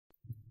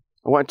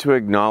I want to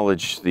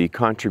acknowledge the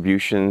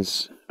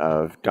contributions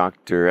of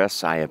Dr.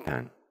 S.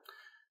 Ayyappan,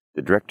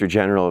 the Director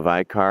General of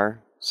ICAR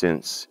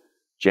since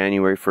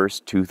January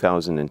 1st,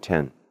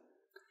 2010.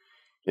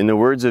 In the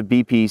words of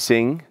B.P.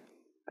 Singh,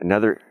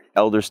 another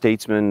elder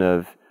statesman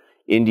of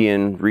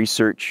Indian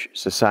Research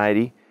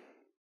Society,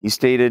 he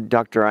stated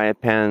Dr.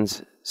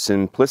 Ayyappan's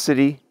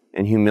simplicity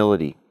and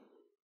humility,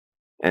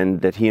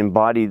 and that he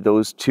embodied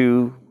those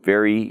two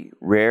very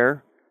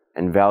rare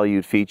and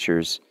valued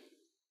features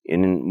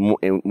in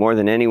more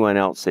than anyone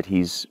else that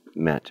he's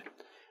met.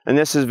 And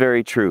this is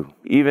very true.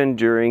 Even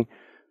during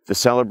the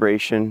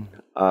celebration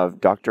of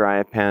Dr.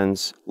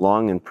 Ayyappan's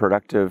long and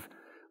productive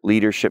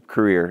leadership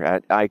career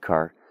at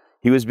ICAR,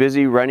 he was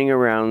busy running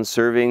around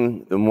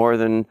serving the more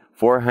than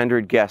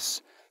 400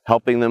 guests,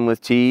 helping them with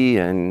tea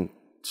and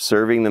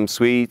serving them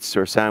sweets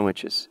or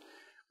sandwiches.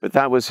 But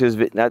that's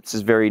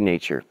his very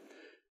nature.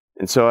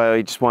 And so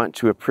I just want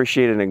to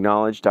appreciate and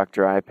acknowledge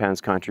Dr.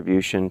 Ayyappan's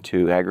contribution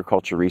to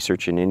agriculture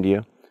research in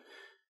India,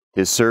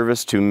 his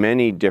service to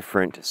many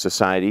different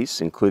societies,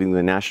 including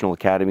the National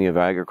Academy of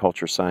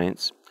Agriculture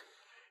Science,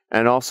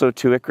 and also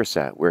to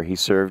ICRISAT, where he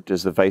served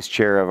as the vice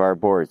chair of our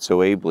board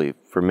so ably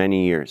for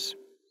many years.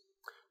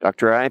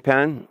 Dr.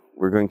 Ayyappan,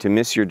 we're going to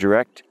miss your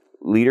direct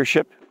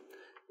leadership,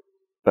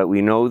 but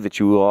we know that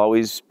you will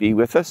always be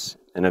with us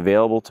and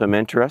available to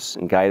mentor us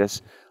and guide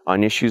us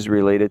on issues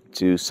related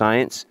to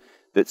science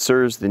that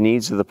serves the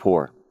needs of the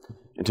poor,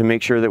 and to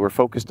make sure that we're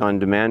focused on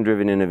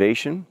demand-driven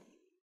innovation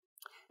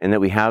and that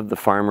we have the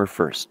farmer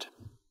first,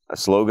 a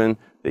slogan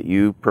that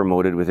you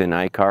promoted within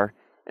ICAR,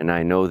 and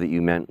I know that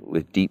you meant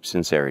with deep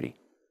sincerity.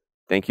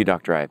 Thank you,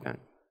 Dr. Ayyappan.